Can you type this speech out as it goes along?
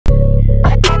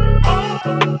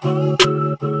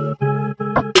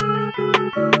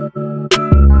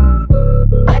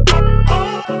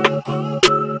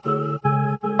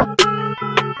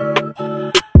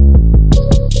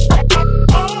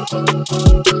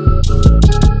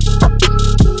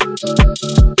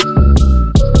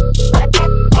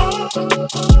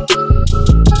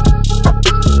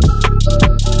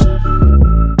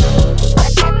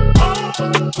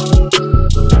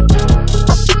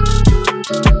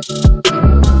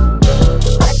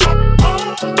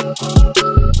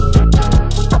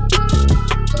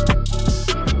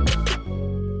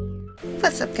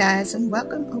What's up, guys, and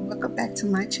welcome back to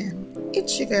my channel.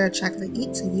 It's your girl Chocolate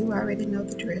Eats, and you already know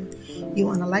the drill. You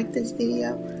want to like this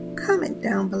video? Comment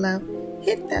down below,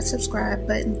 hit that subscribe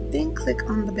button, then click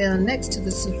on the bell next to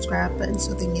the subscribe button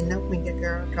so then you know when your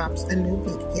girl drops a new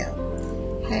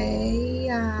video. Hey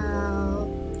y'all,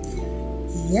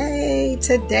 yay!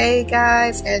 Today,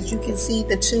 guys, as you can see,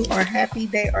 the two are happy.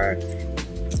 They are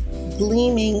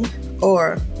gleaming,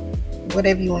 or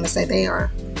whatever you want to say. They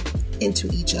are into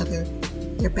each other.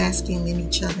 They're basking in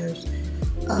each other's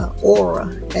aura,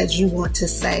 as you want to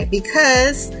say,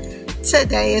 because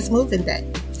today is moving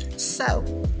day. So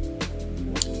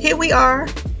here we are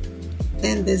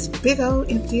in this big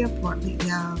old empty apartment,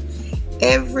 y'all.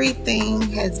 Everything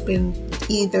has been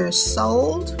either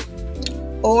sold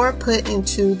or put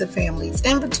into the family's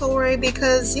inventory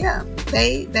because, yeah,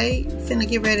 they finna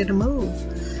get ready to move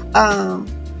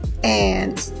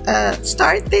and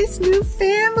start this new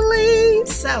family.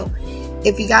 So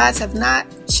if you guys have not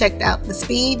checked out the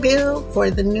speed build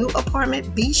for the new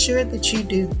apartment, be sure that you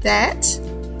do that.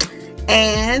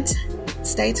 And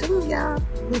stay tuned, y'all.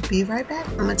 We'll be right back.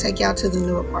 I'm gonna take y'all to the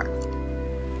new apartment.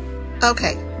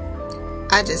 Okay,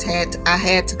 I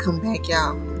had to come back,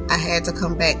 y'all. I had to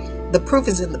come back. The proof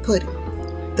is in the pudding.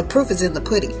 The proof is in the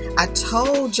pudding. I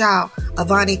told y'all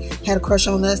Avani had a crush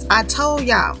on us. I told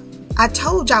y'all.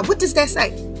 What does that say?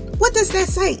 What does that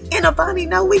say? And Avani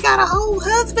know we got a whole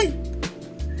husband.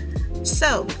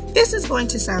 So this is going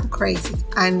to sound crazy.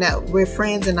 I know we're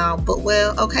friends and all, but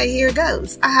well, okay, here it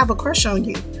goes. I have a crush on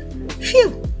you.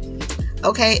 Phew.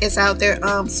 Okay, it's out there.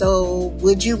 So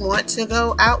would you want to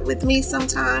go out with me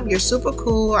sometime? You're super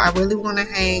cool. I really want to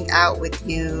hang out with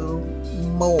you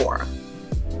more.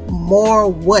 More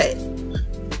what?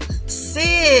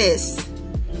 Sis,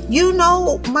 you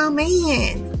know my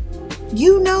man.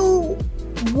 You know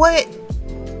what?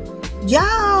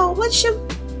 Y'all, what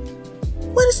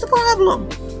is the problem?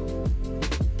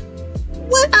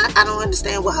 What? I don't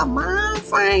understand what her mind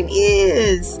frame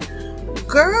is.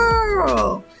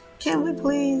 Girl, can we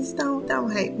please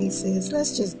don't hate me, sis.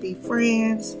 Let's just be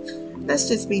friends. Let's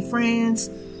just be friends.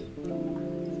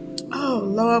 Oh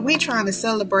Lord, we trying to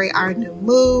celebrate our new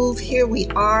move. Here we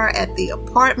are at the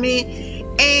apartment,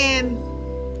 and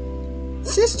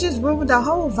sis just ruined the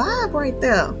whole vibe right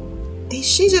there.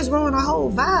 She just ruined the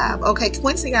whole vibe. Okay,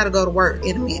 Quincy got to go to work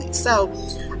in a minute. So,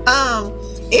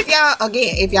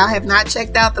 if y'all have not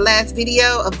checked out the last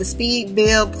video of the speed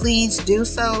build, please do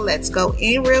so. Let's go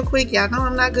in real quick. Y'all know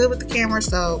I'm not good with the camera,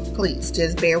 so please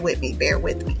just bear with me.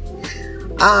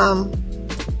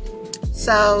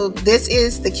 So this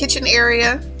is the kitchen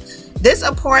area. This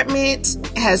apartment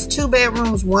has 2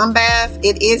 bedrooms, 1 bath.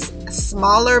 It is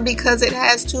smaller because it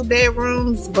has 2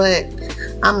 bedrooms, but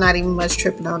I'm not even much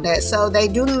tripping on that. So they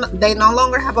no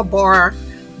longer have a bar,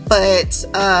 but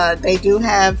they do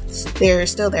have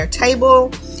still their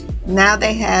table. Now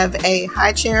they have a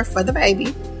high chair for the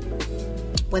baby.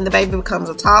 When the baby becomes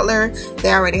a toddler,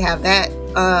 they already have that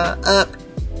up.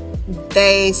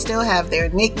 They still have their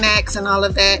knickknacks and all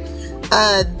of that.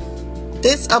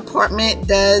 This apartment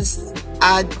does,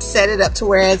 I set it up to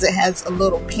whereas it has a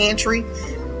little pantry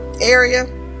area.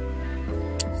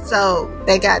 So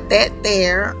they got that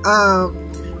there.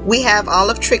 We have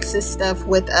all of Trix's stuff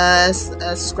with us,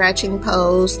 a scratching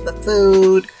post, the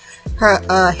food.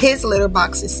 His litter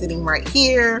box is sitting right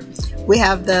here. We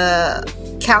have the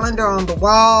calendar on the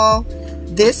wall.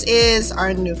 This is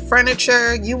our new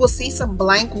furniture. You will see some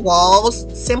blank walls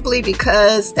simply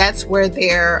because that's where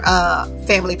their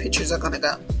family pictures are going to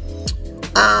go.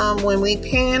 When we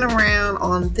pan around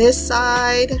on this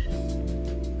side,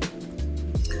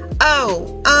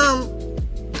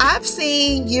 I've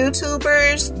seen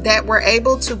YouTubers that were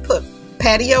able to put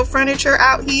patio furniture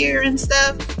out here and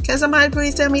stuff. Can somebody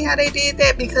please tell me how they did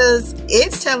that? Because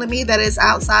it's telling me that it's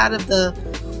outside of the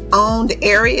owned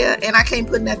area and I can't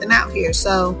put nothing out here,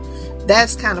 so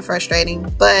that's kind of frustrating.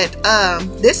 But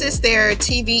this is their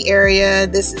TV area.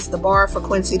 This is the bar for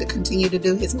Quincy to continue to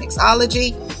do his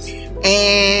mixology,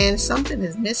 and something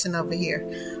is missing over here.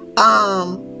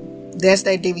 That's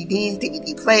their DVDs,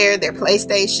 DVD player, their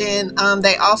PlayStation.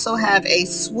 They also have a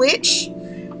Switch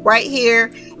right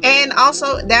here. And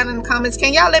also down in the comments,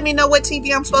 can y'all let me know what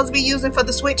TV I'm supposed to be using for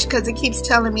the Switch? Because it keeps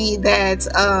telling me that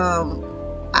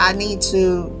I need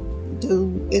to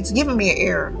do, it's giving me an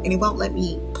error and it won't let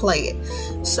me play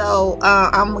it. So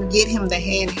I'm gonna get him the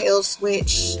handheld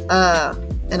Switch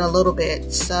in a little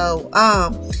bit. So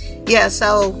yeah,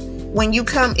 so when you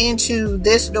come into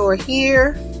this door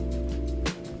here,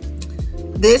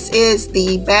 this is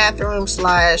the bathroom /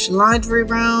 laundry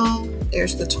room.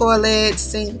 There's the toilet,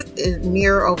 sink,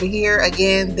 mirror over here.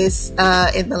 Again, this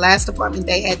in the last apartment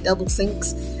they had double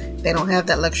sinks. They don't have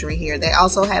that luxury here. They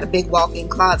also had a big walk-in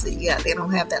closet. Yeah, they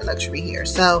don't have that luxury here.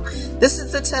 So this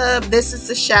is the tub. This is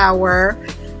the shower.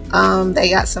 They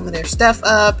got some of their stuff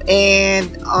up.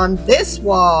 And on this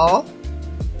wall,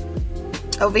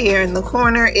 over here in the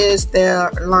corner, is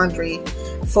the laundry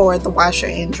for the washer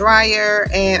and dryer.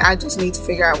 And I just need to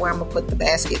figure out where I'm going to put the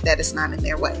basket that is not in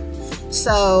their way.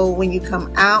 So when you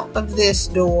come out of this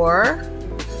door,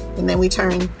 and then we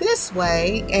turn this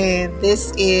way, and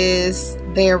this is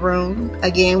their room.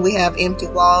 Again, we have empty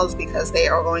walls because they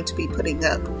are going to be putting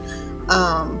up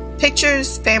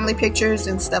pictures, family pictures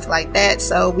and stuff like that.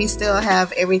 So we still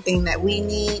have everything that we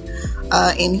need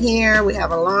in here. We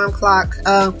have an alarm clock.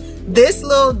 This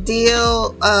little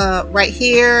deal right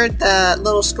here, the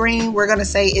little screen, we're going to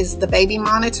say is the baby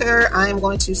monitor. I'm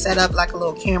going to set up like a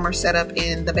little camera setup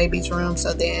in the baby's room,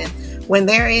 so then when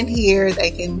they're in here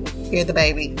they can hear the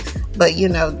baby. But you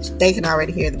know, they can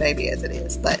already hear the baby as it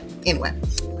is. But anyway,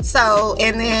 so,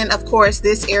 and then of course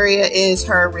this area is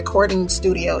her recording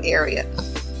studio area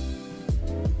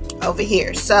over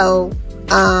here. So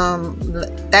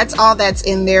that's all that's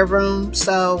in their room.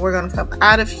 So we're going to come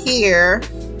out of here,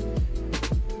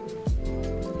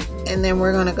 and then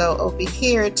we're going to go over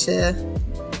here to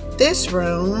this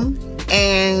room.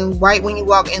 And right when you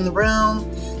walk in the room,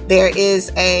 there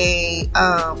is a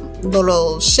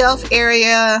little shelf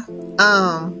area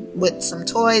with some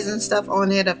toys and stuff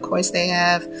on it. Of course, they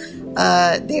have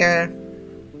their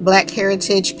Black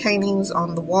Heritage paintings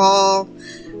on the wall,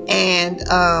 and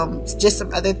just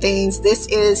some other things. This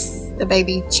is the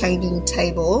baby changing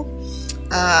table.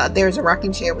 There's a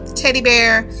rocking chair with a teddy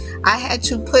bear. I had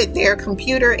to put their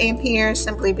computer in here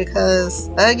simply because,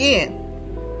 again,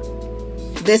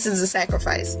 this is a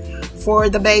sacrifice for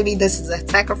the baby. This is a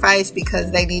sacrifice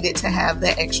because they needed to have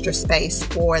the extra space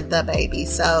for the baby.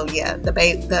 So yeah,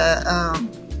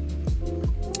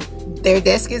 their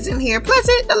desk is in here. Plus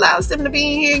it allows them to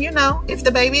be in here, you know, if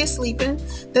the baby is sleeping,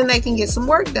 then they can get some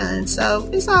work done. So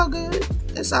it's all good.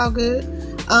 It's all good.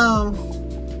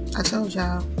 I told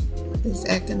y'all it's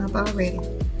acting up already.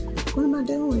 What am I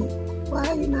doing? Why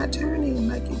are you not turning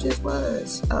like you just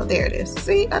was? Oh, there it is.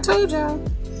 See, I told y'all.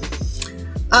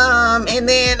 And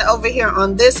then over here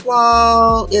on this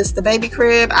wall is the baby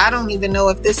crib. I don't even know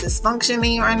if this is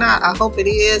functioning or not. I hope it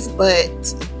is, but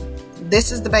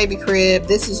this is the baby crib.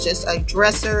 This is just a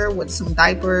dresser with some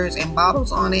diapers and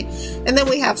bottles on it. And then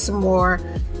we have some more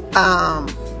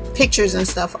pictures and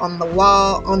stuff on the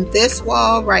wall. On this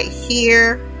wall right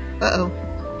here, I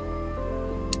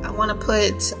want to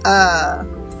put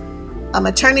a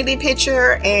maternity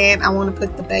picture, and I want to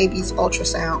put the baby's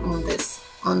ultrasound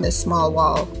on this small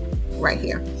wall right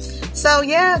here. So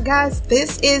yeah, guys,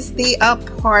 this is the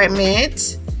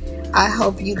apartment. I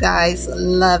hope you guys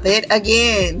love it.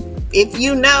 Again, if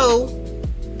you know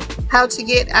how to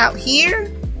get out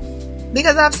here,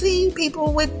 because I've seen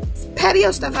people with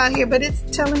patio stuff out here, but it's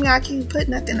telling me I can't put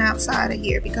nothing outside of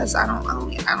here because I don't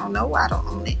own it. I don't know why I don't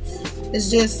own it. It's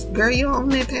just, girl, you don't own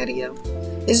that patio.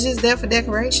 It's just there for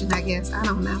decoration, I guess. I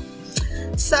don't know.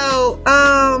 So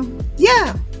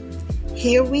yeah,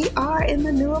 here we are in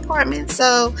the new apartment.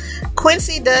 So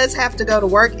Quincy does have to go to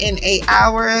work in 8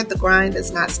 hours. The grind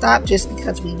does not stop just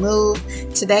because we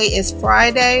moved. Today is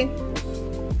Friday.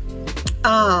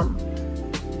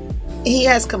 He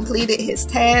has completed his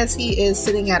task. He is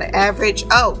sitting at an average.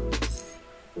 Oh,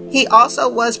 he also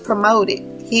was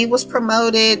promoted. He was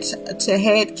promoted to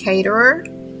head caterer,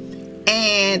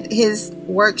 and his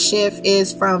work shift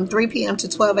is from 3 p.m. to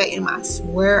 12 a.m. I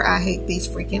swear I hate these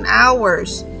freaking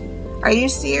hours. Are you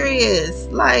serious?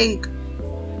 Like,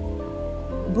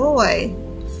 boy.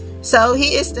 So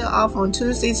he is still off on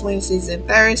Tuesdays, Wednesdays, and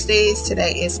Thursdays.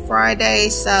 Today is Friday.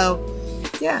 So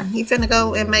yeah, he finna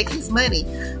go and make his money.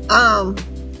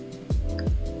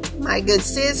 My good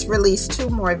sis released 2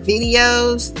 more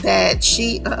videos that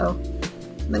she,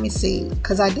 let me see,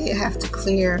 because I did have to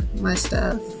clear my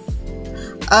stuff.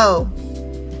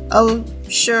 Oh,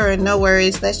 sure, no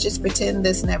worries. Let's just pretend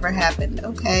this never happened,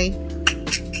 okay?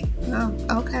 Oh,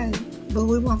 okay. but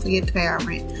we won't forget to pay our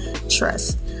rent.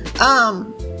 Trust.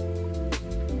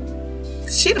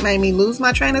 She done made me lose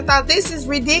my train of thought. This is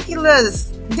ridiculous.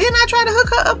 Didn't I try to hook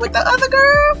her up with the other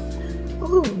girl?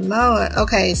 Oh Lord.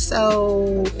 Okay,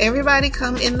 so everybody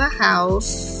come in the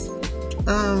house.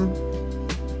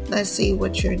 Let's see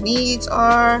what your needs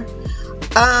are.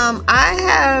 I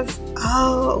have,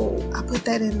 oh, I put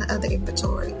that in the other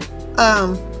inventory.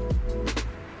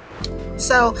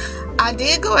 So I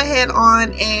did go ahead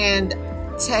on and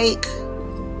take,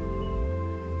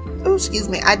 oh, excuse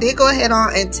me. I did go ahead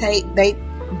on and take, they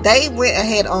went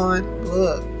ahead on,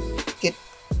 look, get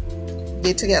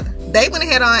together. They went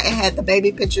ahead on and had the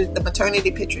baby pictures, the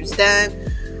maternity pictures done.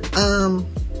 I'm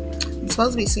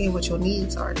supposed to be seeing what your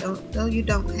needs are. No, you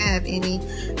don't have any,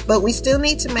 but we still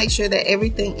need to make sure that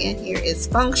everything in here is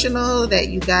functional, that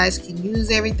you guys can use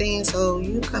everything. So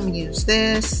you come use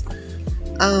this.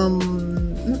 Oh,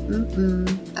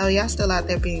 y'all still out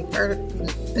there being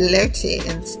flirty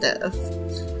and stuff.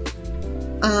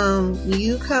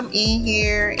 You come in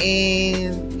here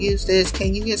and use this.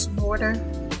 Can you get some water?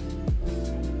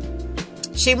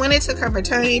 She went and took her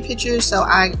maternity pictures, so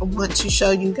I want to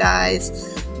show you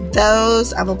guys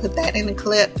those. I'm gonna put that in the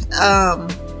clip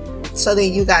so that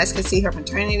you guys can see her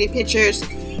maternity pictures.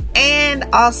 And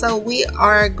also we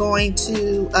are going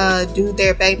to do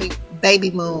their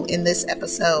baby moon in this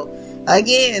episode.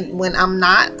 Again, when I'm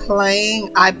not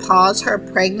playing, I pause her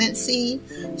pregnancy.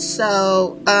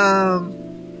 So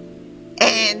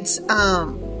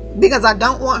because I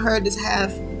don't want her to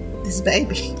have this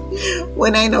baby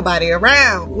when ain't nobody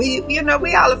around. We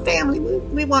all a family.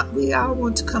 We all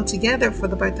want to come together for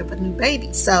the birth of a new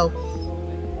baby. So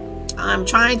I'm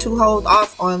trying to hold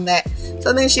off on that,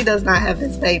 so then she does not have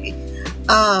this baby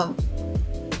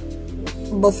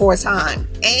before time.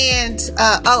 And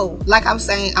oh, like I was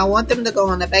saying, I want them to go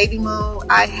on the baby moon.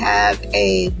 I have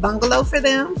a bungalow for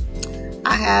them.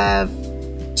 I have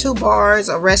 2 bars,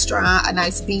 a restaurant, a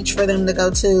nice beach for them to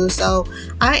go to. So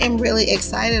I am really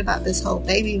excited about this whole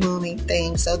baby mooning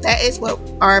thing. So that is what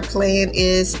our plan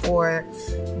is for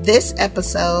this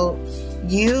episode.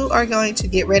 You are going to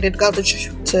get ready to go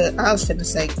to I was finna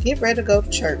say, get ready to go to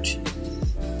church.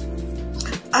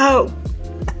 Oh,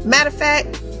 matter of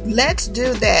fact, let's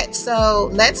do that. So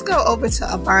let's go over to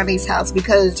Avani's house,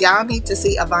 because y'all need to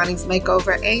see Avani's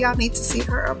makeover and y'all need to see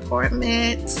her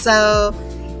apartment. So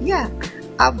yeah,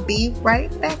 I'll be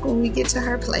right back when we get to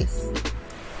her place.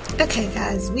 Okay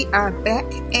guys, we are back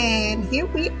and here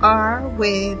we are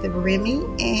with Remy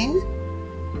and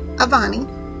Avani.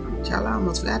 Y'all, I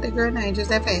almost forgot that girl name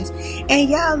just that fast. And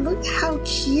y'all, look how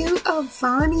cute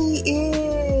Avani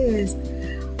is.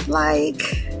 Like,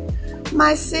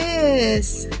 my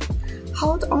sis,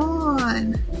 hold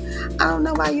on. I don't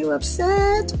know why you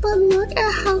upset, but look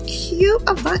at how cute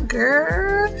Avani,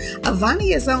 girl.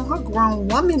 Avani is on her grown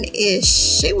woman-ish.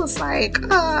 She was like,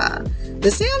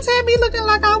 the Sims had me looking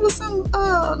like I was some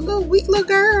little weak little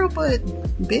girl, but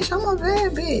bitch, I'm a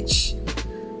bad bitch.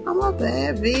 I'm a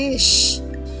bad bitch.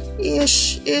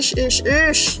 Ish.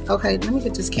 Okay, let me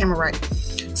get this camera right.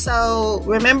 So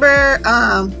remember,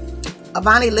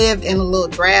 Avani lived in a little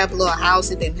drab little house.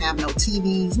 It didn't have no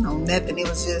TVs, no nothing. It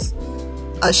was just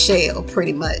a shell,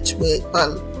 pretty much. With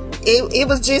it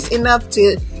was just enough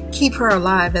to keep her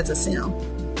alive as a sim.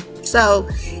 So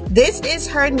this is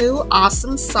her new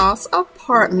awesome sauce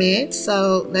apartment.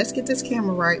 So let's get this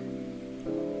camera right.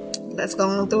 Let's go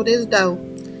on through this door.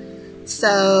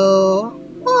 So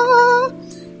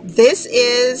this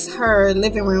is her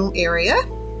living room area.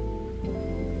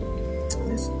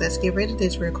 Let's get rid of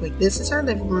this real quick. This is her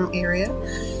living room area.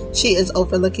 She is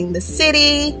overlooking the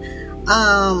city.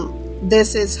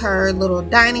 This is her little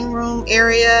dining room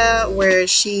area where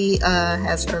she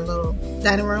has her little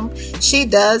dining room. She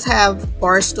does have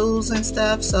bar stools and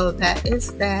stuff, so that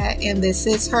is that. And this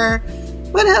is her,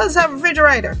 what the hell is her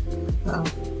refrigerator? Oh,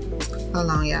 hold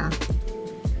on, y'all.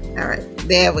 All right,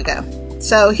 there we go.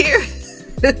 So here,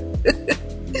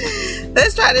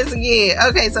 let's try this again.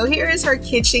 Okay, so here is her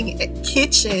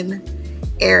kitchen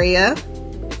area.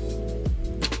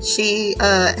 She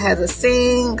has a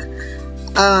sink.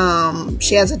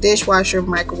 She has a dishwasher,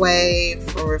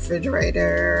 microwave, a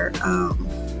refrigerator.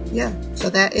 Yeah, so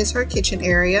that is her kitchen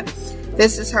area.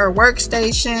 This is her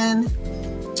workstation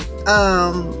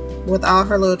with all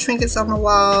her little trinkets on the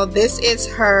wall. This is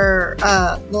her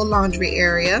little laundry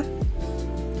area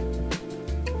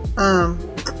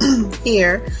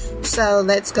here. So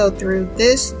let's go through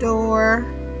this door.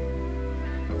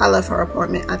 I love her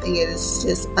apartment. I think it is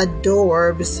just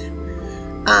adorbs.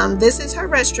 This is her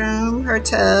restroom, her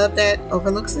tub that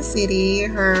overlooks the city,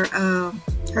 her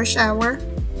shower,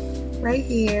 right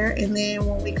here. And then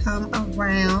when we come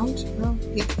around, oh,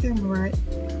 get the camera right.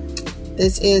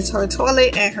 This is her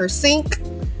toilet and her sink.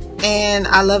 And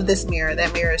I love this mirror.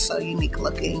 That mirror is so unique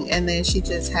looking. And then she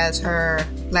just has her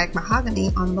black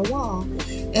mahogany on the wall.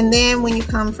 And then when you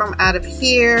come from out of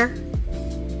here,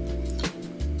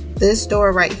 this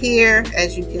door right here,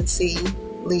 as you can see,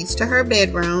 leads to her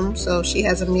bedroom. So she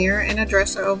has a mirror and a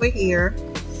dresser over here.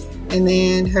 And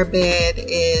then her bed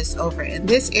is over in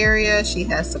this area. She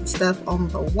has some stuff on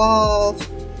the wall.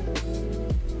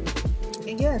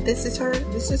 And yeah, this is her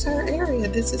area.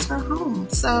 This is her home.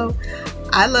 So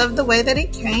I love the way that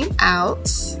it came out.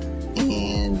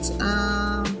 And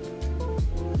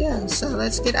yeah, so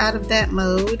let's get out of that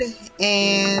mode.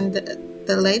 And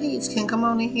the ladies can come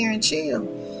on in here and chill.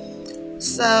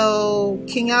 So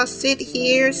can y'all sit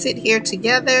here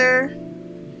together,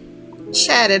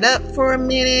 chat it up for a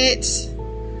minute?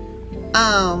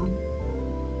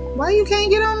 Why you can't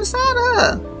get on the side of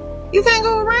her? You can't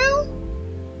go around?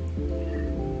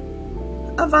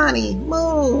 Avani,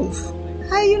 move.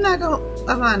 How you not gonna,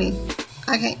 Avani?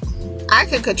 I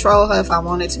can control her if I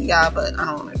wanted to, y'all, but I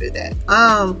don't want to do that.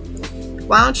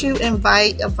 Why don't you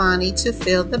invite Avani to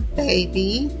feel the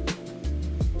baby?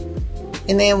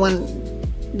 And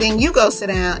then you go sit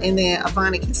down, and then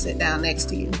Avani can sit down next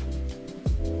to you.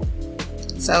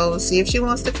 So see if she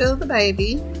wants to feel the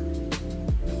baby.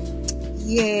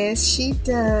 Yes, she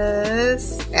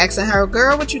does. Asking her,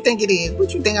 girl, what you think it is?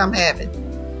 What you think I'm having?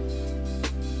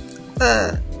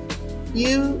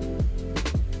 You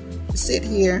sit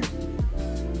here.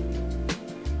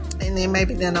 And then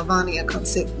maybe then Avani will come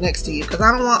sit next to you. Because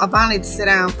I don't want Avani to sit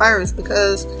down first,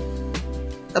 because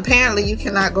apparently you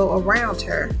cannot go around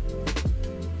her.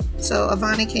 So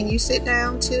Avani, can you sit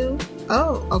down too?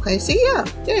 Oh, okay. See, yeah,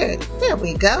 there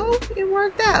we go. It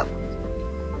worked out.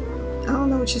 I don't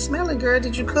know what you're smelling, girl.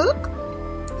 Did you cook?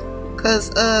 Cause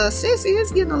Sissy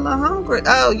is getting a little hungry.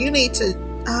 Oh, you need to.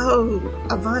 Oh,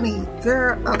 Avani,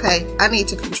 girl. Okay, I need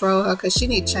to control her because she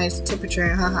need to change the temperature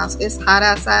in her house. It's hot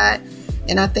outside,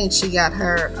 and I think she got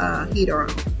her heater on.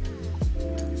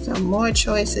 So more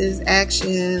choices,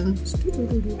 actions,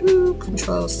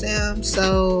 control sim.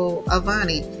 So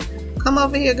Avani, come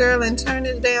over here, girl, and turn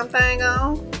this damn thing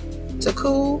on to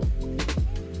cool.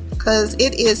 Cause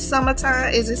it is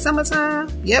summertime. Is it summertime?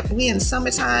 Yep, we in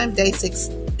summertime. Day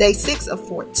 6 of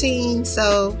 14.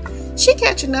 So she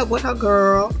catching up with her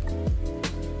girl.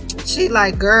 She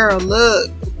like, girl,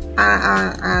 look,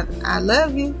 I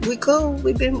love you. We cool.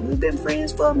 We've been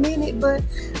friends for a minute, but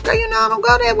girl, you know I don't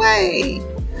go that way.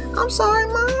 I'm sorry,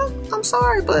 Mom. I'm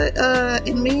sorry, but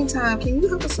in the meantime, can you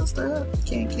help a sister up?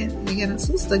 Can you get a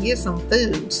sister get some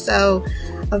food? So,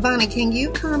 Avani, can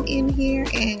you come in here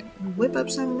and whip up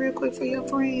something real quick for your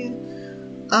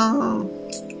friend?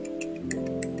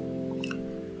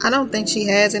 I don't think she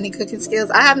has any cooking skills.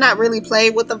 I have not really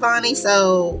played with Avani,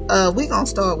 so we're gonna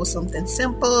start with something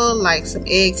simple, like some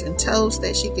eggs and toast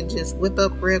that she can just whip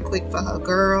up real quick for her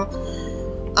girl.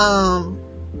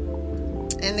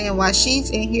 And then while she's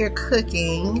in here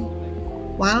cooking,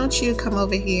 why don't you come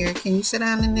over here? Can you sit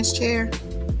down in this chair?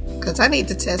 Because I need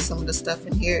to test some of the stuff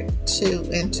in here too,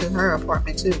 into her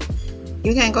apartment too.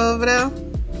 You can't go over there?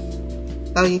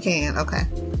 Oh, you can. Okay.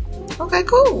 Okay,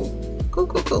 cool.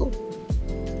 Cool.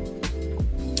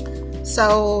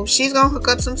 So she's going to hook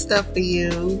up some stuff for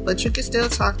you, but you can still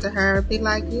talk to her. Be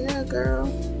like, yeah, girl,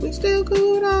 we still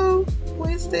cool though.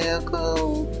 We still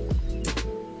cool.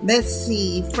 Let's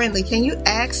see. Friendly. Can you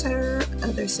ask her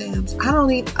other Sims? I don't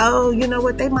need. Oh, you know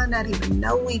what? They might not even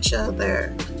know each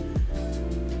other.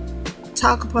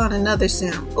 Talk upon another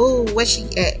Sim. Oh, where's she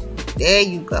at? There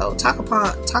you go. Talk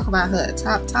about her.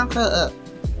 Talk her up.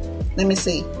 Let me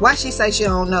see. Why she say she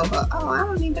don't know her? Oh, I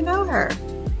don't even know her.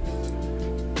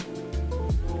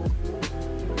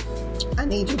 I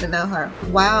need you to know her.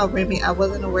 Wow, Remy, I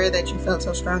wasn't aware that you felt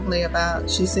so strongly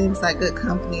about. She seems like good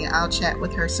company. I'll chat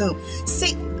with her soon.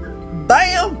 See,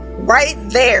 bam, right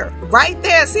there.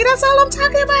 See, that's all I'm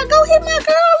talking about. Go hit my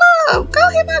girl up.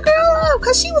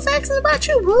 Because she was asking about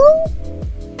you, boo.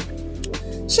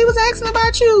 She was asking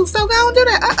about you. So go and do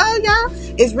that. Y'all.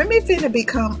 Is Remy finna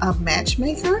become a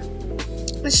matchmaker?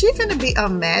 Is she finna be a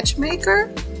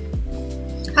matchmaker?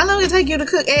 How long did it take you to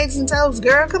cook eggs and toast,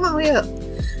 girl? Come on here.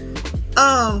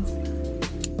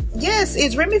 Yes,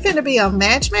 is Remy finna be a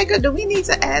matchmaker? Do we need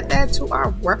to add that to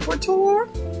our repertoire?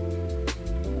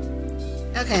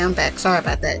 Okay, I'm back. Sorry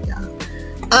about that, y'all.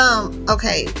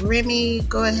 Okay, Remy,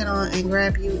 go ahead on and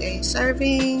grab you a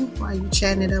serving while you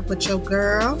chatting it up with your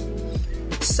girl.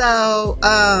 So,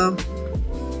 I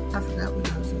forgot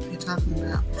what I was up here talking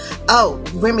about. Oh,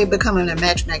 Remy becoming a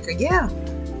matchmaker. Yeah,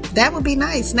 that would be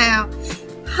nice. Now,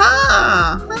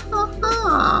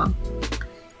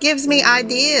 Gives me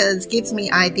ideas,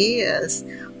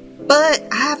 but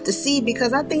I have to see,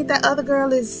 because I think that other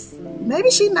girl is, maybe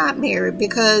she's not married,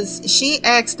 because she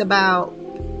asked about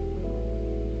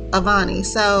Avani.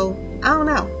 So I don't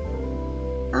know.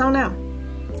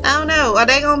 Are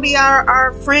they gonna be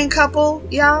our friend couple,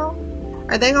 y'all?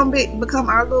 Are they gonna become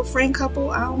our little friend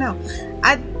couple? I don't know.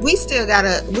 We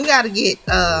gotta get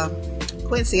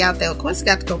Quincy out there. Quincy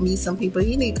got to go meet some people.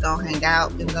 He needs to go hang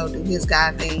out and go do his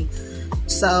guy thing.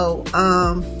 So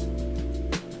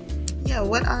yeah,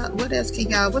 what else can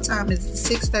y'all, what time is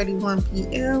it? 6:31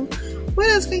 p.m. What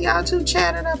else can y'all two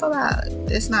chat it up about?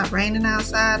 It's not raining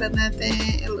outside or nothing.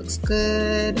 It looks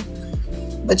good.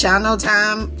 But y'all know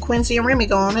time Quincy and Remy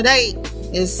go on a date,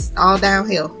 it's all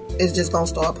downhill. It's just gonna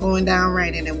start pouring down,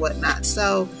 raining and whatnot.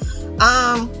 So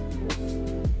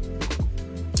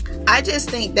I just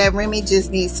think that Remy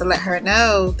just needs to let her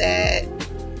know that,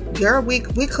 girl, we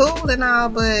cool and all,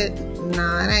 but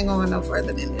nah, it ain't going no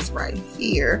further than this right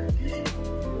here.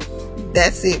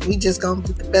 That's it. We just gonna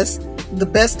be the best of the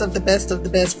best of the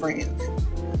best friends.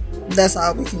 That's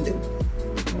all we can do.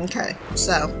 Okay,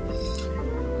 so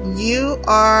you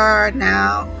are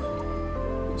now,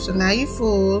 so now you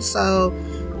full. So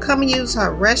come and use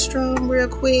her restroom real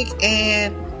quick,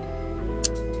 and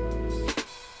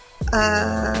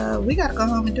we gotta go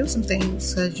home and do some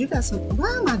things, because you got some, why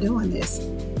am I doing this?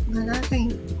 Like, I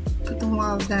can't put the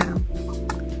walls down.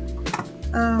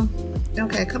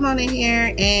 Okay, come on in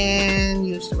here and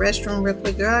use the restroom real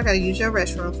quick. Girl, I gotta use your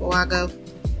restroom before I go.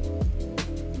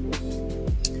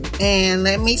 And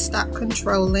let me stop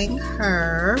controlling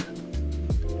her.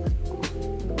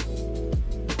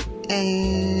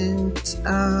 And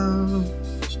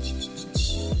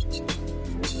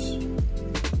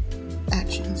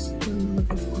actions. What am I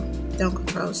looking for? Don't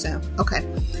control sound. Okay.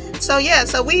 So yeah,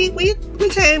 so we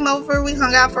came over, we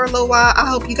hung out for a little while. I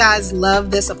hope you guys love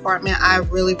this apartment. I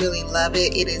really love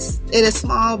it. It is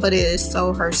small, but it is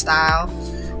so her style.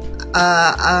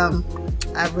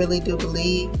 I really do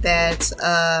believe that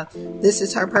this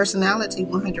is her personality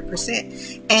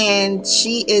 100%. And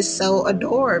she is so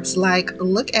adorbs. Like,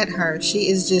 look at her. She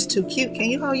is just too cute.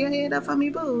 Can you hold your head up for me,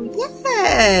 boo?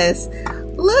 Yes.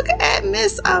 Look at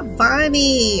Miss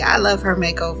Avani. I love her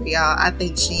makeover, y'all. I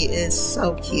think she is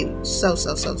so cute. So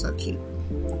cute.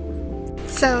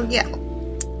 So, yeah.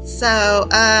 So,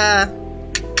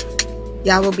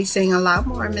 y'all will be seeing a lot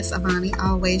more of Miss Avani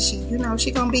always. She, you know,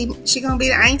 she gonna be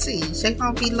the auntie. She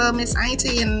gonna be little Miss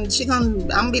Auntie, and I'm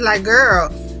gonna be like, girl,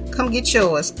 come get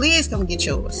yours. Please come get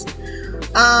yours.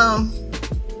 All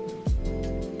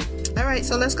right,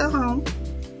 so let's go home.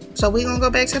 So we gonna go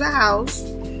back to the house.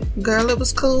 Girl, it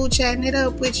was cool chatting it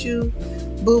up with you,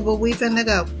 boo, but we finna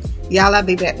go. Y'all, I'll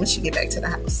be back when she get back to the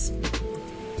house.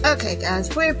 Okay,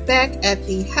 guys, we're back at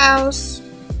the house.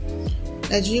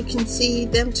 As you can see,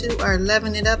 them two are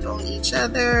loving it up on each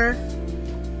other.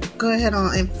 Go ahead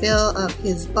on and fill up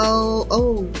his bowl.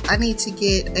 Oh, I need to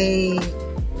get a,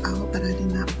 oh, but I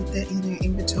did not put that in their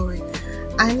inventory.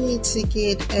 I need to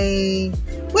get a,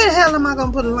 where the hell am I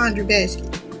gonna put a laundry basket?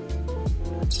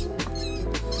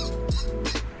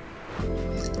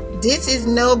 This is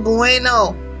no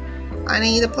bueno. I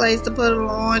need a place to put a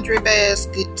laundry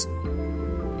basket.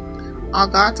 I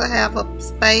got to have a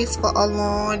space for a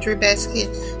laundry basket.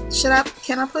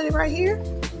 Can I put it right here?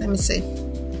 Let me see.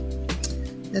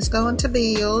 Let's go into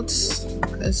builds,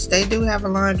 because they do have a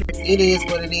laundry. It is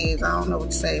what it is. I don't know what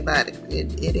to say about it.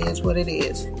 It is what it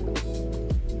is.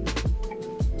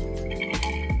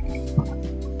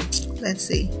 Let's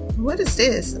see. What is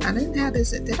this? I didn't have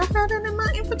this. Did I have that in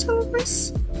my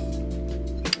inventories?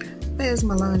 Where's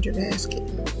my laundry basket?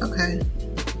 Okay.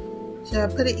 Should I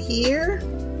put it here?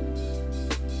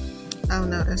 Oh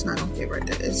no, that's not gonna fit right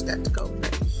there. It's got to go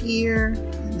right here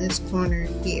in this corner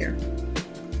here.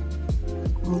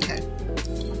 Okay.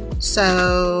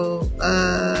 So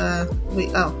oh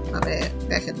my bad.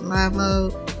 Back in the live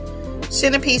mode.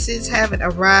 Centerpieces haven't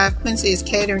arrived. Quincy is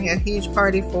catering a huge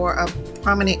party for a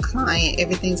prominent client.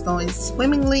 Everything's going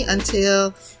swimmingly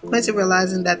until Quincy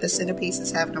realizing that the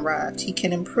centerpieces haven't arrived. He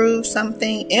can improvise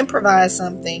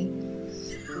something,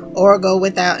 or go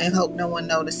without and hope no one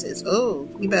notices. Oh,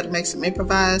 you better make some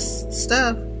improvised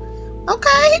stuff.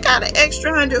 Okay, he got an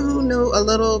extra 100. Who knew a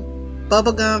little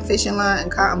bubblegum fishing line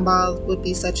and cotton balls would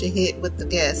be such a hit with the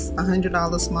guests?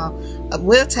 $100 small.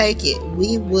 We'll take it.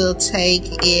 We will take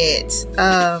it.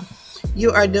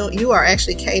 You are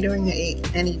actually catering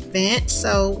an event,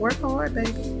 so work hard,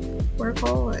 baby. Work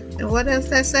hard. And what else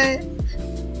that say?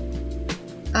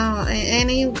 And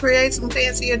even create some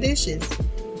fancier dishes.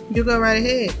 You go right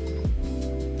ahead.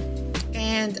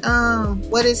 And And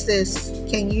what is this?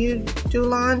 Can you do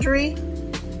laundry?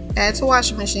 Add to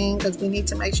washing machine, because we need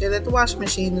to make sure that the washing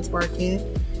machine is working.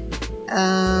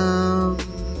 Add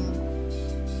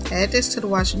this to the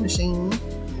washing machine,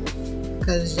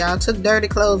 because y'all took dirty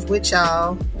clothes with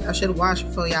y'all. Y'all should have washed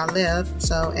before y'all left.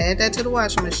 So add that to the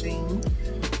washing machine.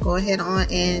 Go ahead on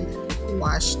and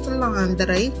wash the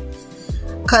laundry.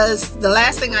 Because the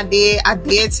last thing I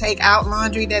did take out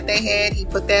laundry that they had. He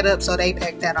put that up, so they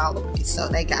packed that all away. So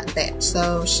they got that.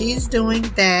 So she's doing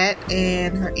that,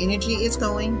 and her energy is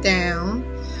going down.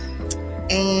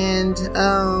 And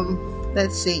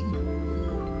let's see.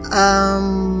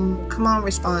 Come on,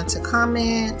 respond to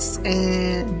comments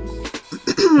and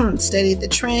study the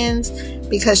trends,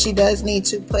 because she does need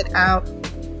to put out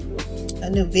a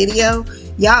new video.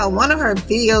 Y'all, one of her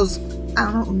videos,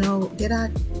 I don't know,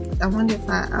 I wonder if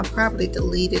I probably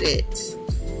deleted it,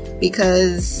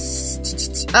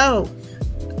 because, oh,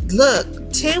 look,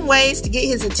 10 ways to get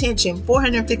his attention,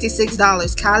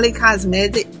 $456. Kylie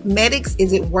Cosmetics,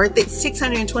 is it worth it?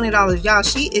 $620. Y'all,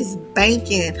 she is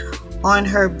banking on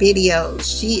her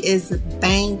videos. She is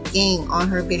banking on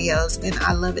her videos, and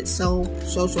I love it so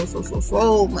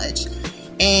much.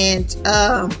 And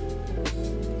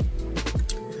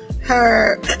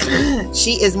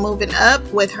she is moving up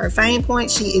with her fame point.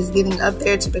 She is getting up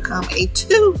there to become a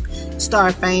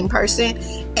 2-star fame person.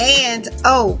 And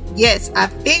oh yes, I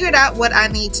figured out what I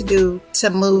need to do to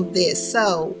move this.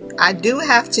 So I do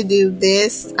have to do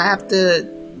this. I have to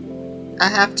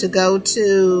go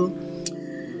to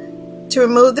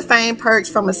remove the fame perks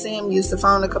from a sim, use the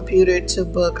phone or computer to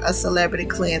book a celebrity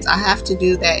cleanse. I have to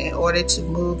do that in order to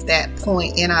move that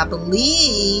point. And I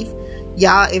believe,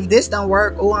 y'all, if this don't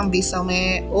work, oh, I'm gonna be so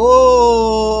mad.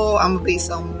 Oh, I'm gonna be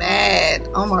so mad.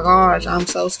 Oh my gosh, I'm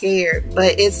so scared.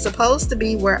 But it's supposed to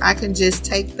be where I can just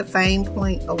take the fame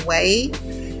point away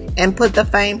and put the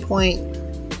fame point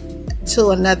to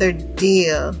another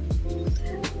deal.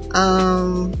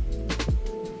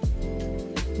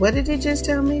 What did it just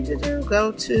tell me to do?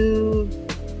 Go to,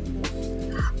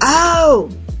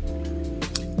 oh,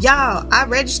 y'all, I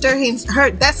registered her.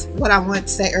 That's what I wanted to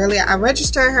say earlier. I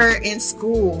registered her in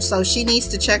school, so she needs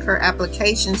to check her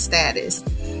application status.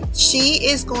 She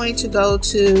is going to go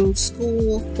to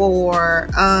school for,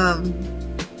 I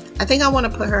think I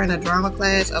want to put her in a drama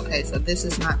class. Okay, so this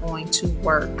is not going to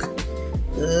work.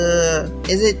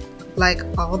 Is it like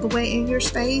all the way in your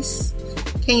space?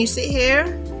 Can you sit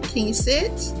here? Can you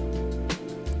sit?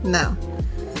 No.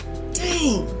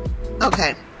 Dang.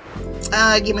 Okay.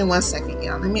 Give me 1 second,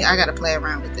 y'all. I gotta play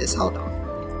around with this. Hold on.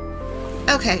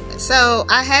 Okay, so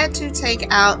I had to take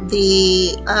out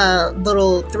the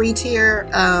little 3-tier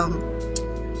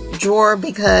drawer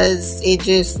because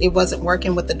it wasn't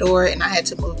working with the door, and I had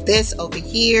to move this over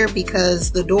here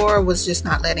because the door was just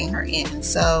not letting her in.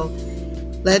 So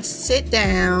let's sit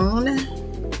down.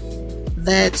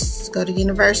 Let's go to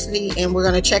university, and we're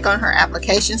going to check on her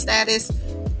application status,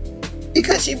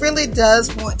 because she really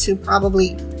does want to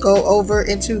probably go over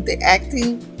into the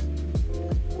acting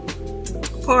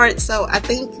part. So I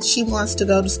think she wants to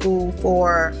go to school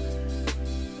for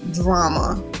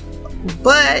drama.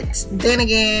 But then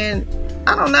again,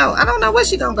 I don't know. I don't know what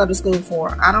she's going to go to school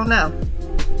for. I don't know.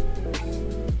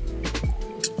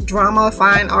 Drama,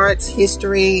 fine arts,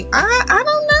 history. I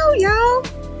don't know, y'all.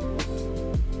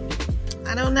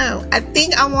 I don't know. I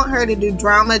think I want her to do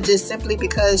drama just simply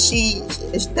because she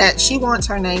wants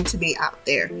her name to be out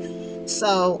there.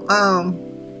 So,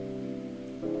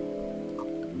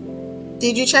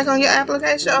 did you check on your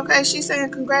application? Okay, she's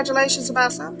saying congratulations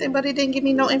about something, but it didn't give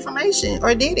me no information.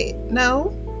 Or did it?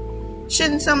 No.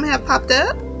 Shouldn't something have popped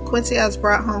up? Quincy has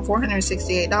brought home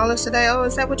 $468 today. Oh,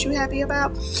 is that what you're happy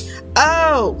about?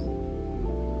 Oh.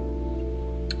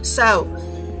 So,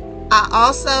 I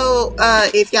also,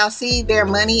 if y'all see, their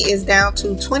money is down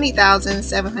to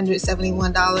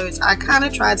 $20,771. I kind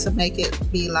of tried to make it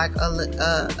be like a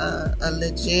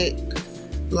legit,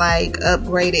 like,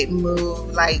 upgraded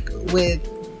move. Like,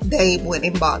 they went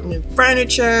and bought new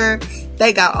furniture.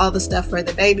 They got all the stuff for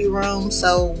the baby room.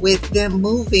 So with them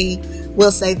moving,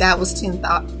 we'll say that was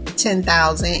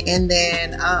 $10,000, and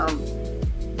then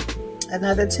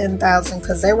another $10,000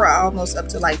 because they were almost up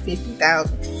to like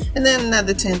 $50,000. And then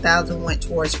another $10,000 went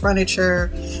towards furniture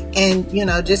and, you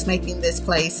know, just making this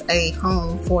place a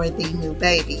home for the new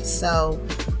baby. So,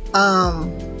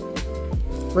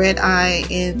 red eye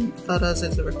in photos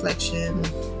is a reflection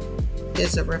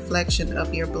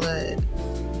of your blood.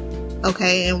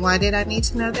 Okay, and why did I need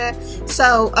to know that?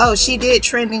 So, oh, she did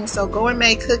trending. So,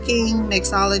 gourmet cooking,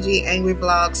 mixology, angry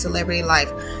vlog, celebrity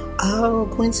life. Oh,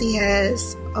 Quincy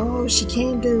has, oh, she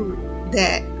can do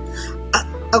that.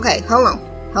 Okay, hold on.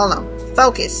 hold on,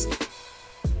 focus.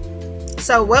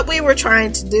 So what we were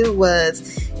trying to do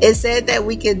was, it said that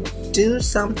we could do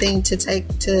something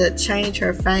to change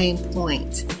her fame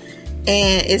point,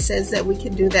 and it says that we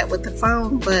can do that with the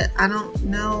phone, but I don't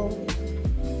know.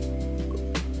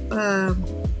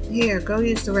 Here, go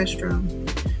use the restroom,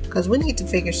 because we need to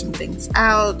figure some things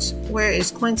out. Where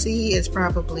is Quincy? He is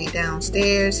probably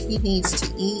downstairs. He needs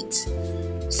to eat,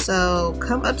 so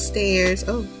come upstairs.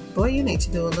 Oh boy, you need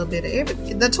to do a little bit of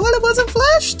everything. The toilet wasn't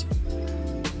flushed.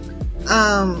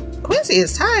 Quincy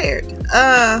is tired.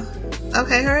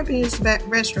 Okay, hurry up and use the back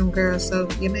restroom, girl, so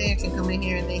your man can come in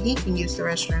here and then he can use the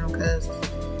restroom, because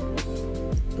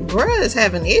bruh is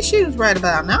having issues right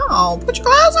about now. Put your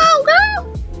clothes on, girl.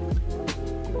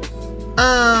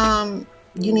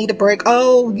 You need a break.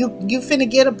 Oh, you finna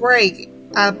get a break.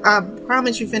 I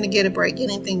promise you finna get a break.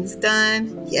 Getting things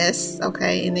done. Yes,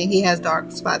 okay. And then he has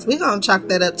dark spots. We're gonna chalk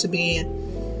that up to being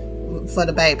for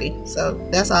the baby. So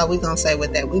that's all we're gonna say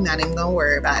with that. We're not even gonna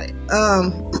worry about it.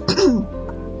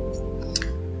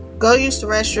 Go use the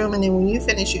restroom, and then when you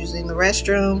finish using the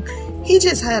restroom, he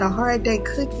just had a hard day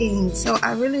cooking, so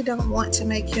I really don't want to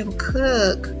make him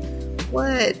cook.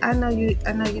 What? I know your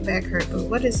back hurt, but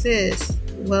what is this?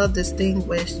 Well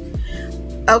distinguished.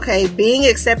 Okay, being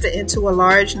accepted into a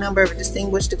large number of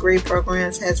distinguished degree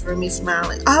programs has Remy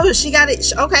smiling. Oh, she got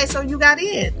it. Okay, so you got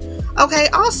in. Okay,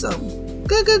 awesome.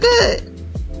 Good.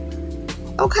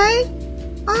 Okay,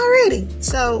 alrighty.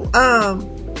 So,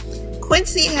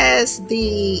 Quincy has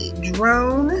the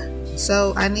drone,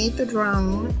 so I need the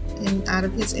drone out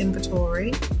of his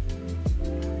inventory.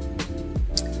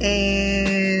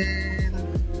 And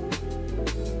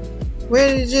where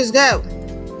did it just go?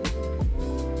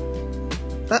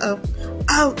 Uh-oh.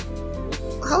 Oh,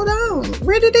 hold on.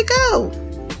 Where did it go?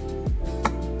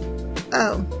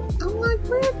 Oh, I'm like,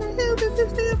 where the hell did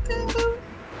this damn thing go?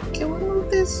 Can we move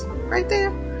this right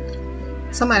there?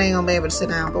 Somebody ain't gonna be able to sit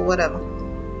down, but whatever.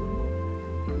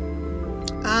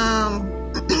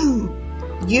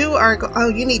 You are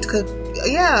you need to cook.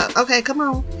 Yeah, okay, come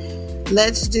on.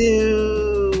 Let's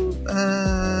do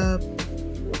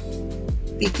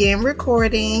begin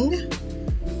recording.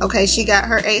 Okay, she got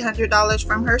her $800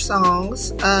 from her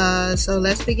songs. So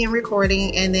let's begin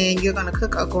recording, and then you're gonna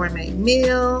cook a gourmet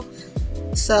meal.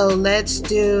 So let's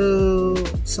do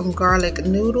some garlic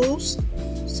noodles.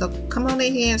 So come on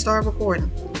in here and start recording.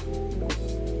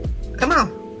 Come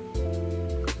on.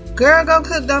 Girl, go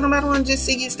cook. Don't nobody want to just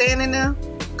see you standing there.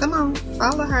 Come on,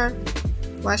 follow her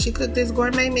while she cook this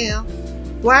gourmet meal.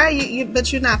 Why are you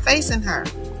but you're not facing her.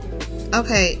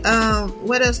 Okay,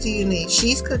 what else do you need?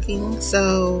 She's cooking,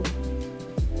 so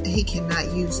he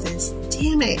cannot use this.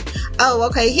 Damn it. Oh,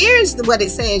 okay, here's what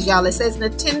it says, y'all. It says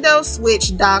Nintendo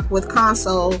Switch dock with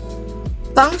console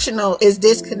functional is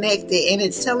disconnected, and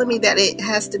it's telling me that it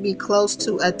has to be close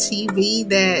to a TV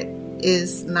that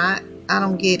is not. I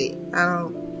don't get it.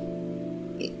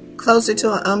 Closer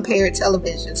to an unpaired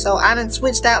television. So I done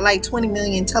switched out like 20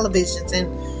 million televisions, and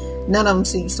none of them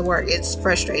seems to work. It's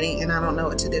frustrating, and I don't know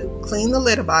what to do. Clean the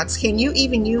litter box. Can you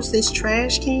even use this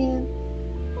trash can?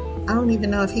 I don't even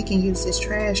know if he can use this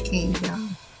trash can, y'all.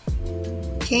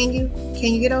 Can you?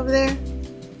 Can you get over there?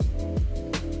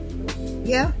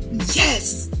 Yeah?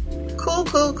 Yes!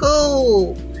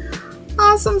 Cool.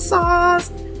 Awesome sauce.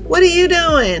 What are you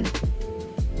doing?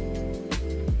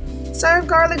 Serve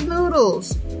garlic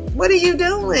noodles. What are you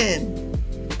doing?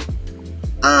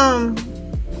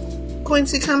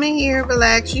 Quincy, come in here,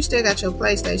 relax. You still got your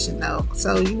PlayStation though,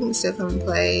 so you can still come and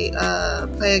play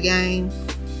a game,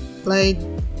 play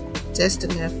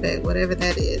Destiny Effect, whatever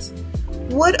that is.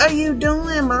 What are you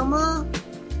doing, mama?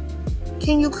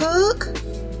 Can you cook?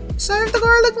 Serve the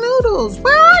garlic noodles.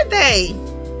 Where are they?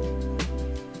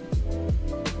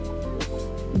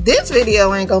 This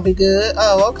video ain't gonna be good.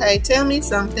 Oh, okay, tell me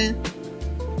something.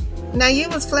 Now you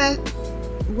was flat.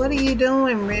 What are you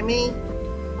doing, Remy?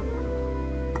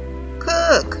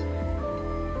 Cook.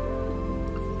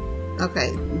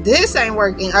 Okay, this ain't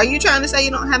working. Are you trying to say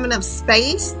you don't have enough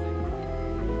space?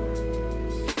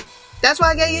 That's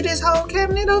why I gave you this whole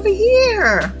cabinet over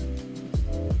here.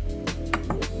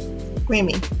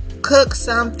 Remy, cook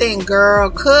something, girl.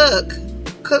 Cook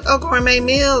a gourmet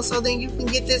meal so then you can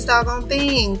get this doggone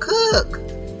thing. Cook.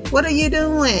 What are you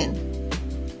doing?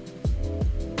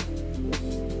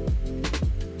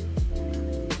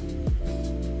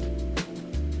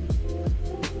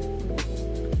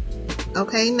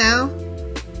 Okay, now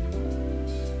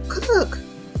cook.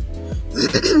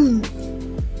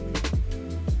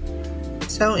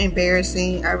 So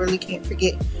embarrassing. I really can't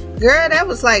forget. Girl, that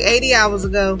was like 80 hours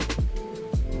ago.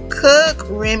 Cook,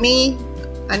 Remy.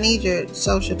 I need your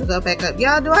social to go back up.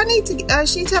 Y'all, do I need to,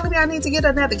 she telling me I need to get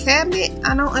another cabinet?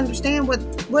 I don't understand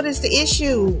what is the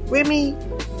issue. Remy,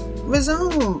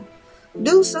 resume.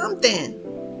 Do something.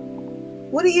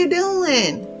 What are you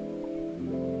doing?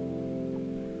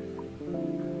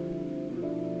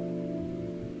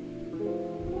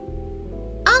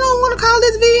 I don't want to call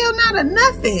this video not a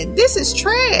nothing. This is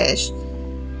trash.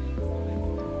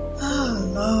 Oh,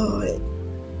 Lord.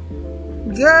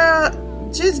 Girl,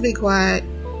 just be quiet.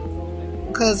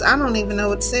 Because I don't even know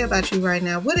what to say about you right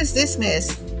now. What is this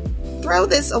mess? Throw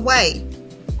this away.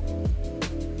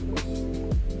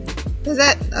 Is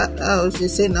that... oh, it's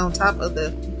just sitting on top of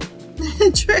the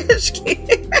trash can.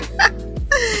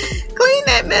 Clean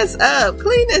that mess up.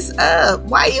 Clean this up.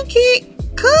 Why you can't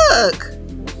cook?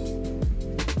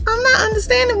 I'm not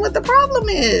understanding what the problem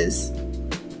is.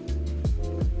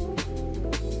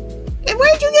 And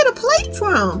where'd you get a plate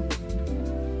from?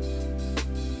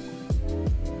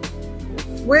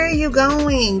 Where are you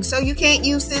going? So you can't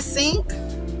use this sink?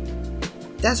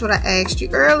 That's what I asked you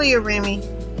earlier, Remy.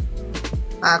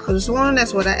 I could have sworn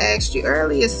that's what I asked you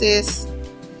earlier, sis.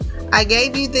 I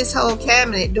gave you this whole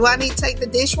cabinet. Do I need to take the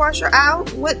dishwasher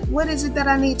out? What is it that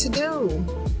I need to do?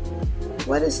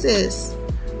 What is this?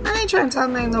 I ain't trying to talk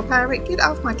like no pirate. Get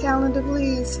off my calendar,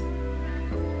 please.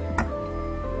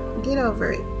 Get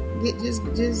over it.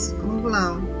 Just move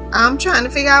along. I'm trying to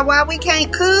figure out why we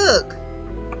can't cook.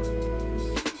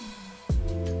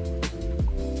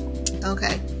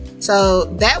 Okay, so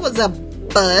that was a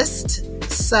bust.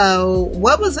 So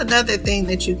what was another thing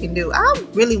that you can do? I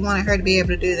really wanted her to be able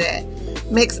to do that.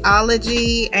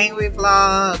 Mixology, angry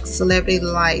vlog, celebrity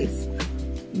life.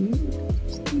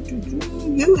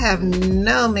 You have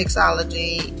no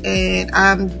mixology, and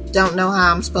I don't know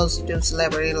how I'm supposed to do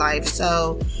celebrity life.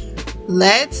 So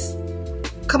let's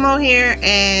come on here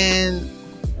and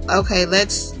okay,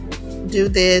 let's do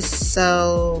this.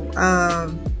 So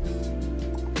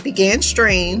begin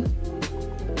stream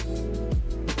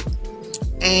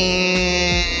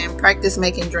and practice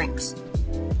making drinks.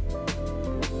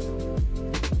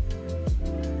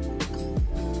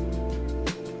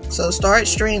 So start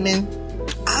streaming.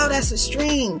 Oh, that's a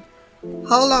stream.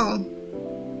 Hold on.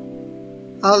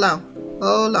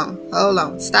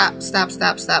 Stop.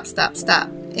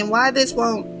 And why this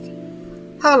won't...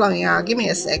 Hold on, y'all. Give me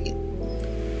a second.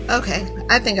 Okay,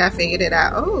 I think I figured it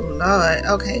out. Oh, Lord.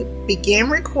 Okay, begin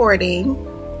recording.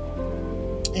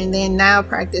 And then now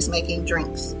practice making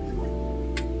drinks.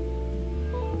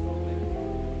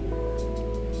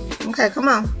 Okay, come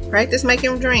on. Practice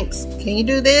making drinks. Can you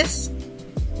do this?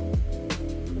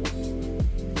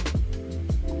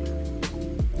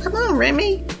 Come on,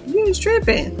 Remy. You was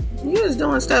tripping. You was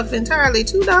doing stuff entirely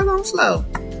too doggone slow.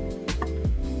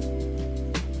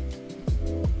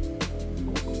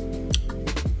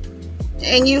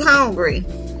 And you hungry.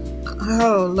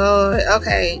 Oh, Lord.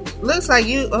 Okay. Looks like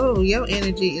you... Oh, your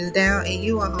energy is down and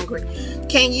you are hungry.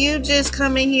 Can you just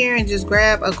come in here and just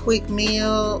grab a quick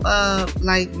meal?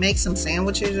 Like make some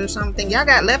sandwiches or something? Y'all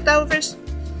got leftovers?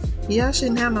 Y'all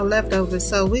shouldn't have no leftovers.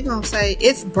 So we're going to say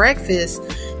it's breakfast.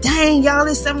 Dang, y'all,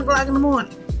 it's 7 o'clock in the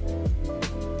morning.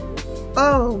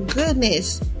 Oh,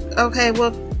 goodness. Okay,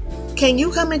 well, can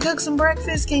you come and cook some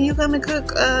breakfast? Can you come and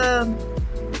cook...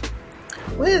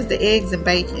 Where's the eggs and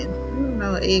bacon? I don't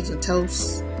know, eggs and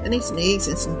toast. I need some eggs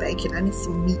and some bacon. I need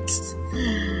some meat.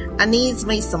 I need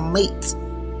me some meat.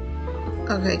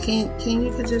 Okay, can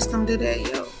you just come do that?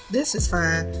 Yo, this is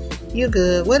fine. You're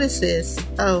good. What is this?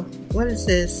 Oh, what is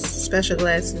this? Special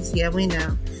glasses. Yeah, we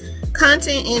know.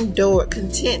 Content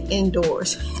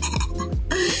indoors.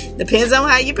 Depends on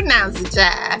how you pronounce it,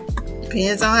 child.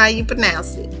 Depends on how you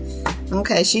pronounce it.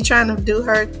 Okay, she trying to do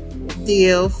her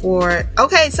deal for...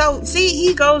 Okay, so see,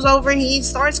 he goes over and he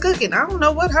starts cooking. I don't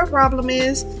know what her problem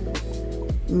is.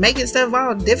 Making stuff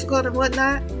all difficult and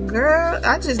whatnot. Girl,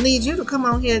 I just need you to come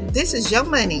on here. This is your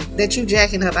money that you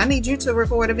jacking up. I need you to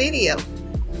record a video.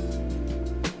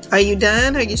 Are you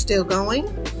done? Are you still going?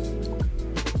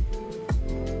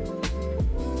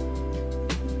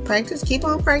 Practice. Keep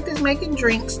on practice making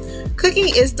drinks. Cooking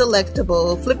is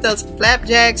delectable. Flip those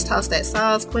flapjacks. Toss that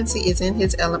sauce. Quincy is in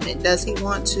his element. Does he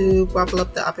want to bubble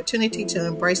up the opportunity to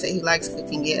embrace that he likes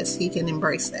cooking? Yes, he can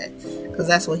embrace that because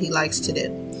that's what he likes to do.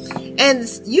 And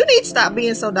you need to stop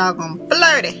being so doggone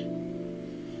flirty.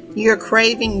 You're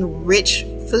craving rich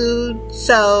food.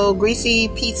 So greasy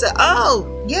pizza.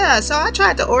 Oh, yeah. So I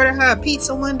tried to order her a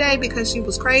pizza one day because she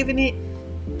was craving it.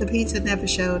 The pizza never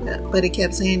showed up, but it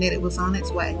kept saying that it was on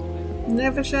its way.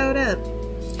 Never showed up.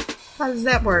 How does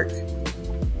that work?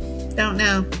 Don't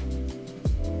know.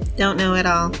 Don't know at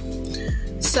all.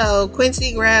 So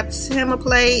Quincy grabs him a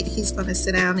plate. He's gonna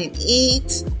sit down and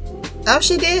eat. Oh,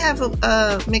 she did have a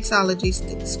mixology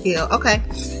skill. Okay,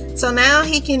 so now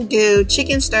he can do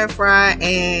chicken stir fry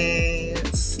and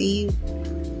cipiono.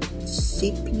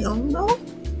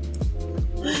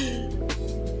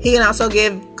 He can also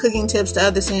give cooking tips to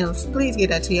other Sims. Please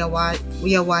get that to your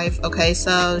wife. Okay,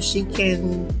 so she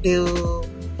can do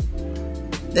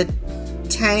the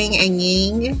Tang and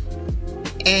Ying,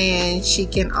 and she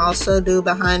can also do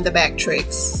behind the back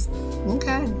tricks.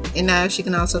 Okay, and now she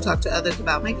can also talk to others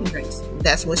about making drinks.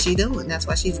 That's what she's doing. That's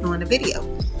why she's doing the video.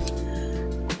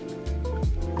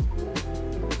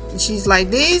 She's like,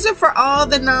 these are for all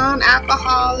the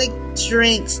non-alcoholic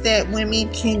drinks that women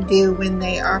can do when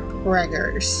they are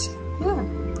preggers. Yeah,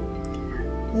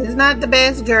 it's not the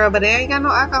best, girl, but they ain't got no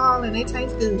alcohol and it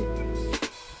tastes good.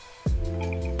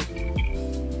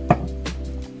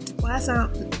 Why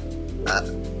sound?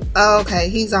 Okay,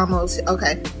 he's almost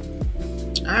okay.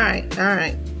 All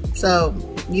right. So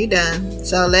you done?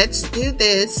 So let's do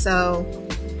this. So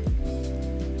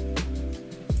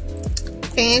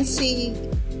fancy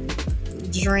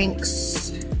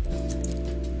drinks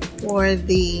for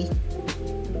the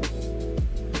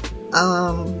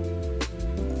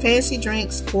fancy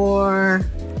drinks for,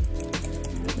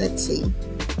 let's see,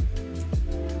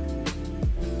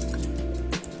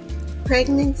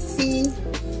 pregnancy.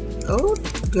 Oh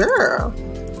girl,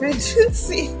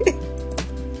 pregnancy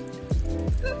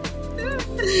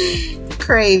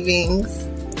cravings,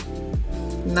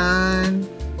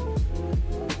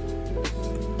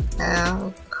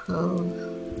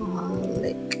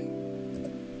 non-alcoholic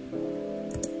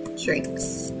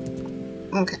drinks.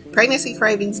 Okay, pregnancy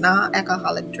cravings,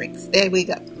 non-alcoholic drinks. There we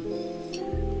go.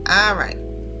 All right,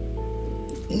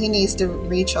 he needs to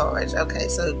recharge. Okay,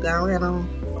 so going down.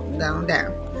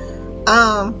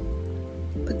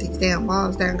 Put these damn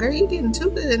walls down, girl. You getting too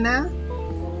good now.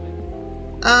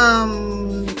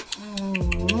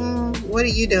 What are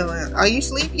you doing? Are you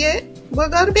asleep yet? Well,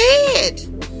 go to bed.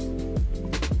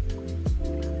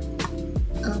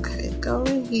 Okay, go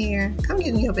in here. Come get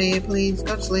in your bed, please.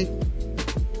 Go to sleep.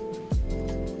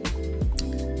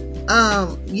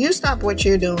 You stop what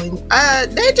you're doing.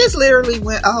 They just literally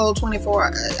went a whole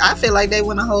 24. I feel like they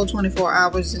went a whole 24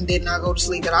 hours and did not go to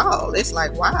sleep at all. It's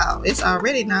like, wow, it's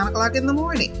already 9 o'clock in the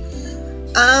morning.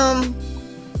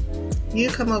 You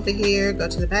come over here, go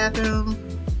to the bathroom.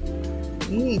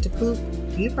 You need to poop.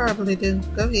 You probably do.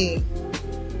 Go ahead.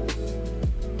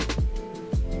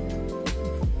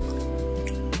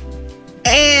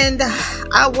 And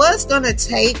I was gonna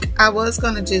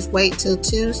just wait till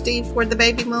Tuesday for the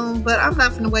baby moon, but I'm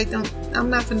not gonna wait them. I'm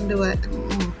not gonna do it.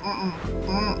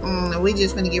 We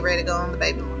just gonna get ready to go on the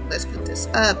baby moon. Let's put this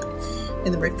up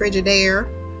in the refrigerator.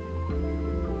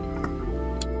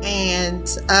 And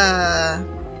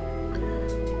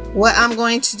what I'm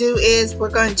going to do is we're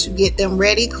going to get them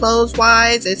ready clothes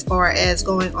wise as far as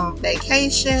going on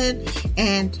vacation,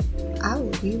 and I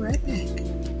will be right back.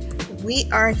 We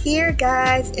are here,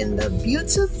 guys, in the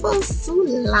beautiful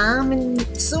Sulani.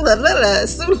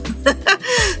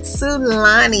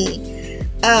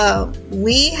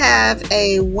 We have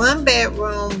a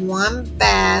 1-bedroom,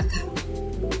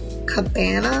 1-bath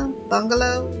cabana,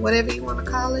 bungalow, whatever you want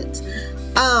to call it,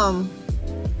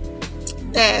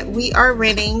 that we are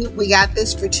renting. We got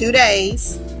this for 2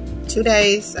 days. 2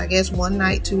 days, I guess, 1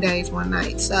 night, 2 days, 1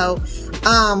 night. So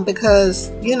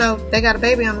because you know they got a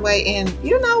baby on the way, and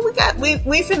you know we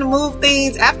finna move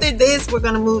things. After this, we're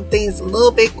gonna move things a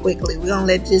little bit quickly. We're gonna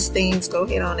let just things go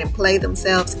ahead on and play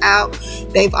themselves out.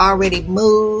 They've already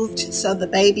moved, so the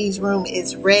baby's room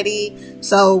is ready.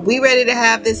 So we ready to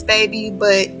have this baby,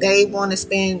 but they want to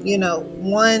spend, you know,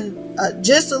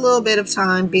 just a little bit of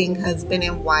time being husband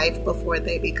and wife before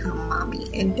they become mommy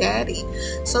and daddy.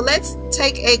 So let's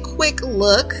take a quick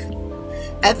look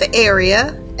at the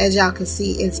area. As y'all can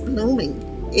see, it's blooming.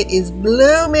 It is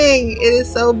blooming. It is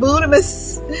so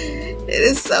bootimus. It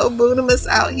is so bootimus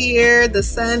out here. The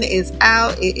sun is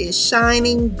out. It is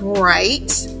shining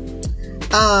bright.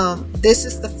 This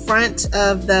is the front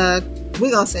of the,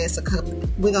 we're gonna say it's a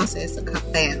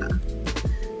cabana.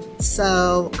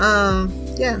 So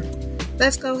yeah,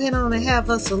 let's go ahead on and have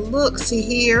us a look see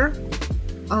here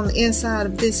on the inside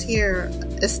of this here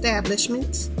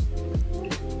establishment.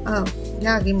 Oh,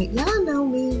 y'all know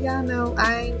me, y'all know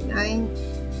I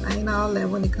ain't all that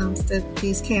when it comes to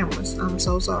these cameras. I'm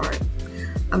so sorry.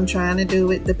 I'm trying to do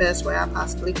it the best way I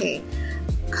possibly can.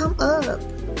 Come up.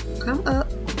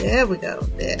 There we go.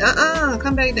 There.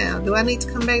 Come back down. Do I need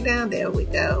to come back down? There we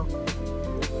go.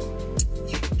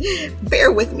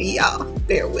 Bear with me, y'all.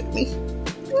 Bear with me.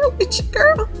 Bear with you,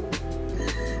 girl.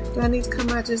 Do I need to come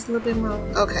out just a little bit more?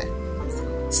 Okay.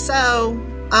 So,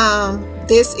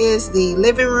 this is the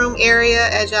living room area.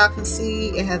 As y'all can see,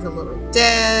 it has a little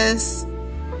desk,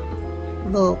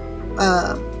 little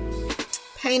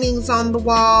paintings on the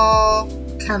wall,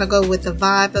 kind of go with the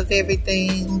vibe of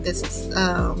everything. This is,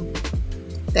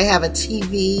 they have a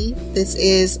TV. This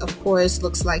is, of course,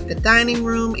 looks like the dining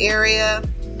room area.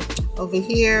 Over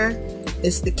here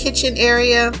is the kitchen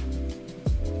area.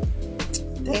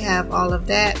 They have all of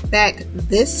that. Back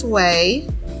this way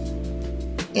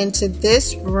into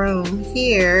this room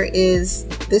here is,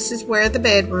 this is where the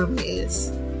bedroom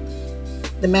is.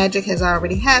 The magic has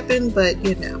already happened, but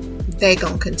you know, they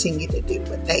gonna continue to do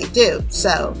what they do.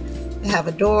 So they have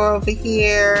a door over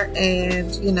here,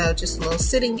 and you know, just a little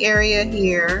sitting area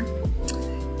here.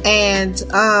 And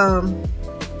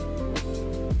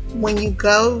when you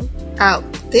go out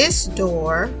this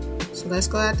door, so let's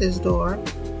go out this door,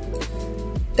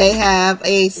 they have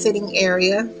a sitting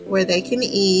area where they can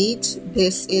eat.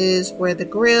 This is where the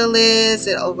grill is.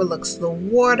 It overlooks the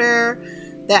water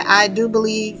that I do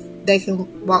believe they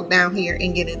can walk down here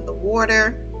and get in the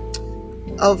water.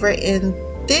 Over in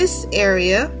this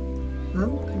area,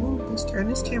 oh, come on, let's turn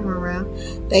this camera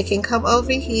around. They can come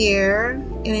over here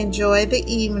and enjoy the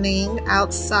evening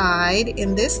outside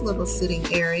in this little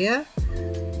sitting area,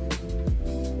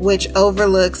 which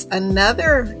overlooks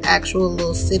another actual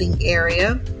little sitting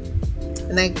area.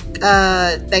 And they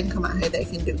can come out here, they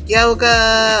can do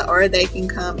yoga, or they can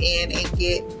come in and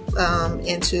get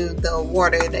into the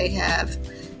water. They have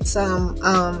some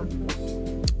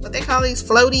what they call these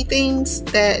floaty things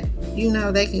that, you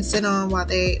know, they can sit on while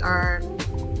they are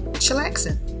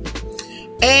chillaxing.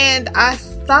 And I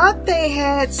thought they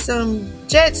had some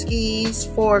jet skis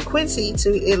for Quincy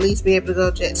to at least be able to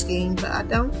go jet skiing, but I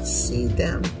don't see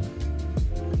them.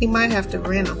 He might have to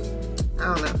rent them.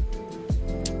 I don't know.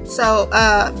 So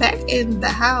back in the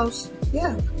house,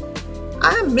 yeah,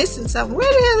 I'm missing something.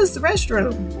 Where the hell is the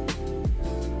restroom?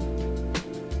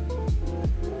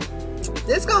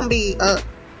 This gonna be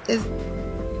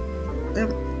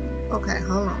okay,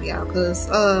 hold on, y'all, cause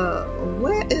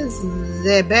where is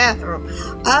the bathroom?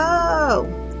 Oh,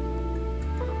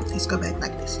 let's go back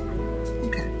like this.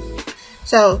 Okay,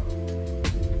 so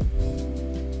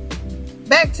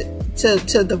back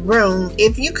to the room.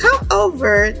 If you come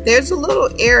over, there's a little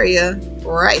area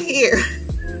right here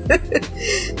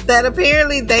that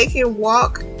apparently they can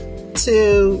walk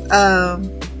to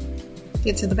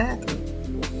get to the bathroom.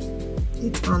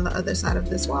 It's on the other side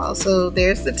of this wall. So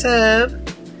there's the tub,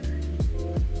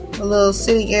 a little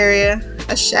sitting area,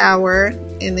 a shower,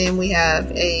 and then we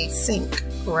have a sink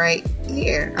right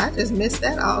here. I just missed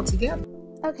that all together.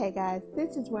 Okay guys,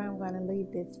 this is where I'm going to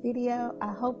leave this video.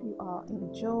 I hope you all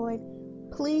enjoyed.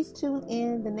 Please tune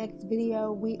in the next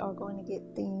video. We are going to get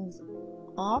things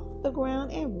off the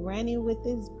ground and running with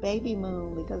this baby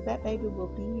moon, because that baby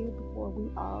will be here before we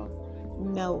all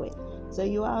know it. So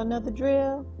you all know the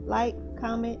drill. Like,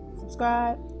 comment,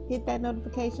 subscribe, hit that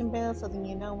notification bell so then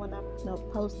you know when I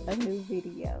post a new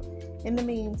video. In the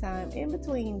meantime, in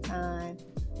between time,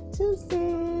 2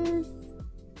 cents.